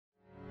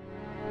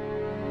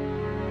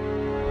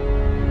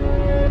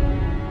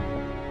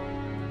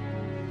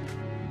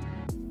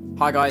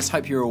Hi guys,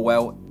 hope you're all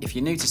well. If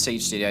you're new to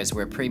Siege Studios,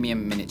 we're a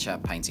premium miniature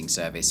painting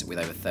service with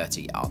over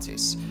 30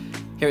 artists.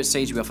 Here at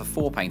Siege we offer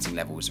 4 painting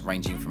levels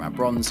ranging from our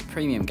bronze,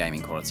 premium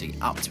gaming quality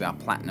up to our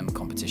platinum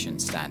competition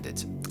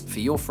standard. For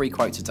your free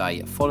quote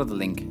today, follow the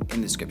link in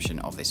the description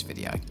of this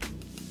video.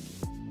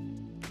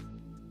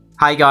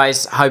 Hey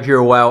guys, hope you're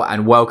all well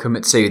and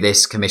welcome to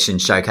this commission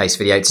showcase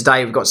video.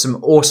 Today we've got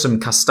some awesome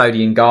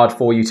Custodian Guard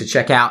for you to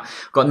check out.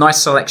 We've got a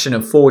nice selection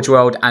of Forge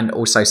World and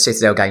also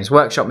Citadel Games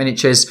Workshop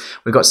miniatures.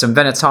 We've got some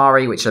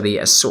Venatari, which are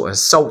the sort of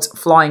assault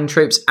flying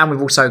troops, and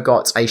we've also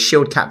got a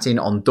shield captain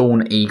on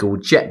Dawneagle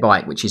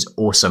Jetbike, which is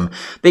awesome.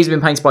 These have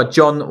been painted by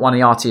John, one of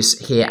the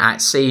artists here at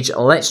Siege.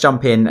 Let's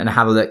jump in and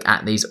have a look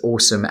at these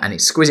awesome and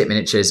exquisite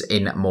miniatures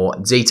in more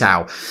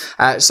detail.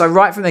 So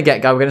right from the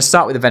get-go, we're going to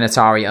start with the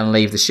Venatari and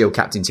leave the shield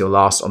captain till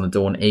last on the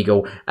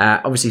Dawneagle.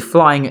 Obviously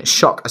flying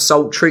shock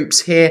assault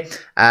troops here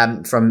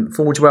from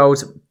Forge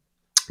World.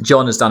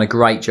 John has done a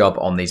great job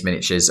on these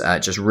miniatures,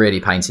 just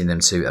really painting them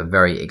to a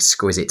very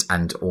exquisite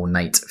and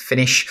ornate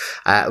finish.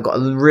 I've got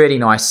a really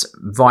nice,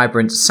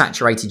 vibrant,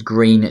 saturated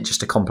green just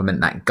to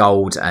complement that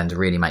gold and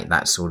really make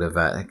that sort of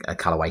a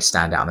colourway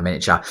stand out on the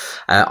miniature.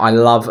 I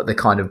love the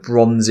kind of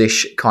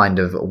bronzish kind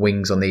of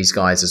wings on these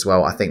guys as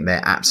well. I think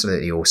they're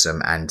absolutely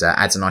awesome and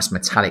adds a nice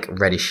metallic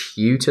reddish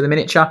hue to the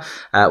miniature,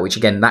 which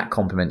again, that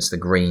complements the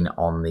green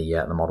on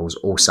the models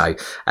also.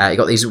 You've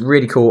got these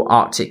really cool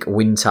Arctic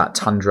winter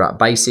tundra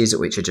bases,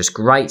 which are just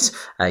great.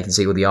 You can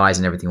see all the eyes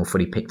and everything all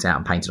fully picked out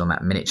and painted on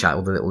that miniature.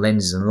 All the little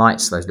lenses and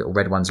lights, those little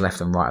red ones left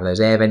and right of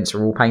those air vents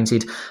are all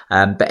painted.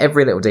 But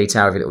every little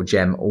detail, every little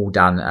gem, all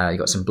done. You've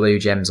got some blue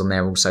gems on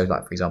there also,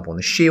 like for example on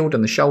the shield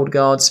and the shoulder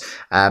guards.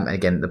 And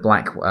again, the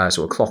black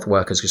sort of cloth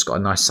work has just got a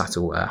nice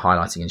subtle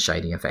highlighting and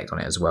shading effect on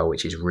it as well,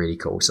 which is really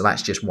cool. So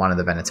that's just one of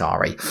the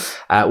Venatari.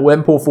 We'll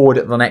then pull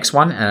forward the next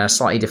one, a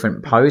slightly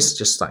different pose,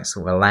 just like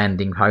sort of a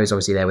landing pose,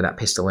 obviously there with that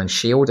pistol and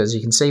shield, as you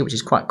can see, which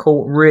is quite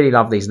cool. Really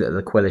love these little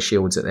Aquila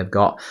shields that they've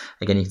got.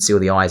 Again, you can see all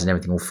the eyes and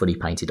everything all fully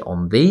painted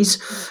on these.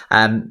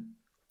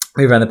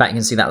 Move around the back, you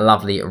can see that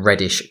lovely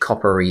reddish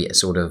coppery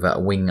sort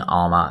of wing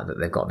armour that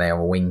they've got there,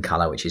 or wing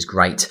colour, which is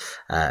great.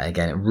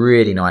 Again,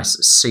 really nice,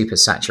 super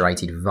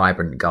saturated,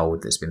 vibrant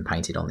gold that's been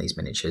painted on these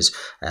miniatures.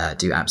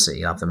 Do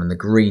absolutely love them. And the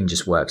green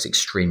just works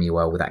extremely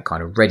well with that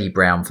kind of reddy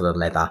brown for the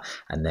leather,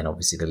 and then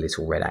obviously the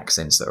little red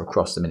accents that are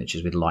across the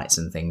miniatures with lights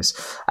and things.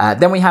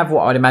 Then we have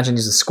what I'd imagine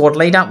is the squad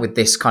leader with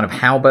this kind of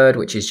halberd,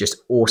 which is just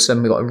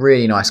awesome. We've got a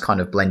really nice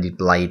kind of blended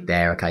blade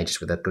there, okay, just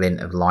with a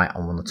glint of light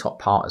on the top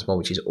part as well,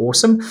 which is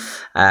awesome.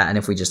 And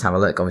if we just have a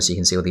look, obviously you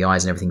can see all the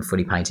eyes and everything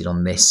fully painted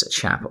on this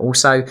chap.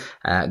 Also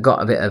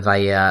got a bit of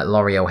a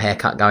L'Oreal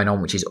haircut going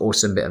on, which is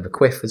awesome. Bit of a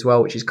quiff as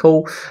well, which is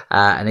cool.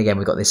 And again,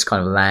 we've got this kind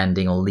of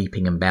landing or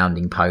leaping and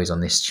bounding pose on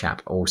this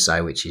chap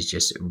also, which is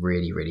just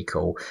really, really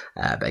cool.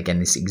 But again,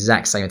 this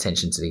exact same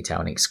attention to detail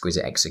and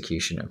exquisite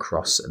execution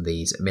across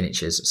these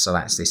miniatures. So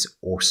that's this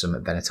awesome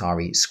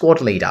Venatari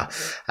squad leader.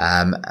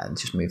 And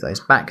just move those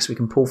back so we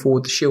can pull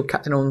forward the shield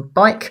captain on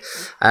bike.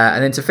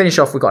 And then to finish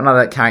off, we've got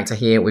another character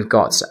here. We've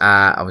got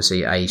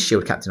obviously a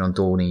shield captain on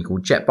Dawneagle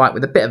Jetbike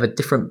with a bit of a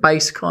different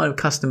base, kind of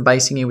custom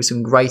basing here with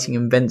some grating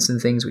and vents and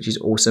things, which is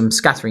awesome.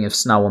 Scattering of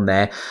snow on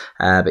there,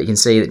 but you can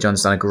see that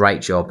John's done a great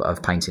job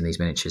of painting these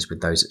miniatures with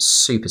those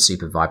super,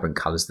 super vibrant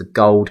colours. The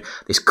gold,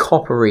 this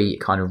coppery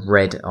kind of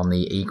red on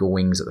the eagle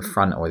wings at the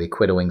front, or the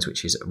Aquila wings,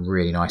 which is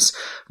really nice.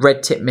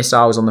 Red tip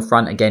missiles on the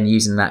front, again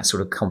using that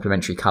sort of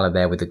complementary colour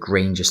there with the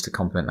green just to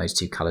complement those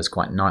two colours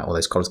quite nice, or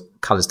those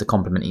colours to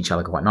complement each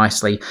other quite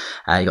nicely.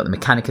 You've got the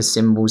Mechanicus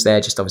symbols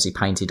there, just obviously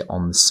painted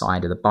on the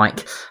side of the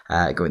bike.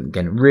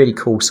 Again, really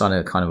cool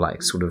kind of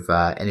like sort of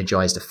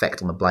energized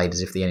effect on the blade,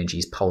 as if the energy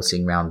is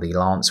pulsing around the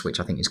lance, which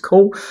I think is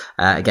cool.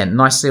 Again,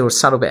 nice little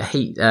subtle bit of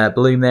heat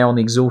bloom there on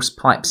the exhaust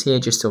pipes here,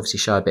 just to obviously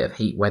show a bit of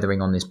heat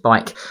weathering on this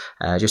bike,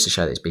 just to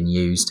show that it's been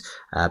used.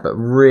 But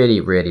really,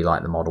 really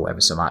like the model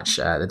ever so much.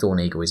 The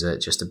Dawneagle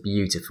is just a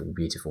beautiful,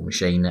 beautiful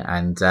machine,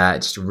 and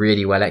just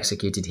really well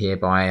executed here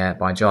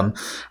by John.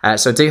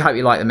 So I do hope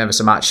you like them ever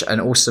so much. An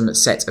awesome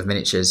set of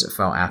miniatures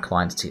for our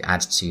clients to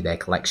add to their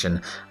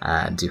collection,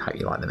 and do hope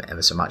you like them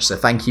ever so much. So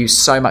thank you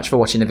so much for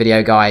watching the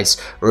video, guys.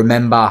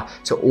 Remember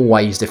to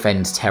always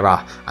defend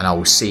terror, and I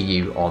will see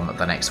you on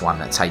the next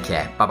one. Take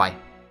care. Bye bye.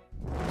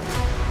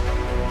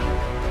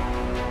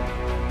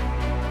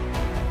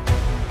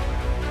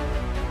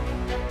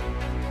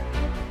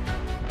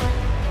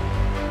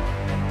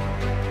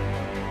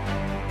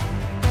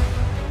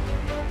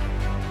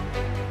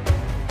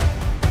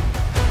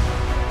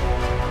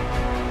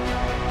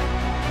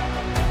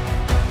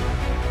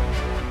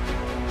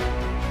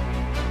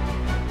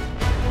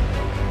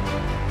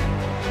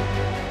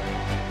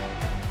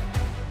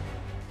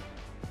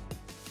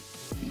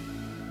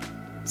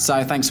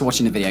 So thanks for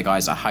watching the video,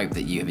 guys. I hope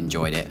that you have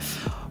enjoyed it.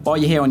 While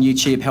you're here on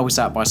YouTube, help us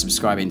out by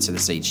subscribing to the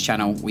Siege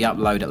channel. We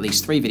upload at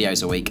least 3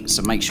 videos a week,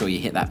 so make sure you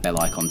hit that bell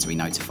icon to be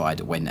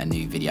notified when a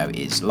new video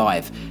is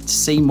live. To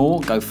see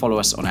more, go follow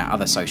us on our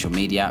other social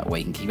media where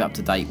you can keep up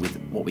to date with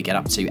what we get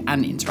up to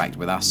and interact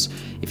with us.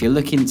 If you're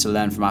looking to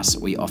learn from us,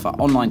 we offer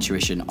online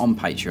tuition on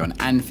Patreon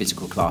and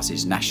physical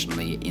classes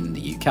nationally in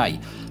the UK.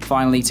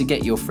 Finally, to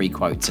get your free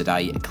quote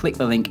today, click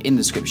the link in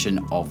the description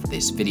of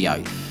this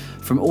video.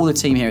 From all the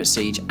team here at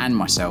Siege and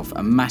myself,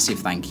 a massive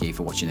thank you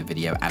for watching the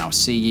video, and I'll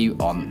see you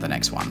on the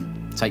next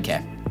one. Take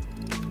care.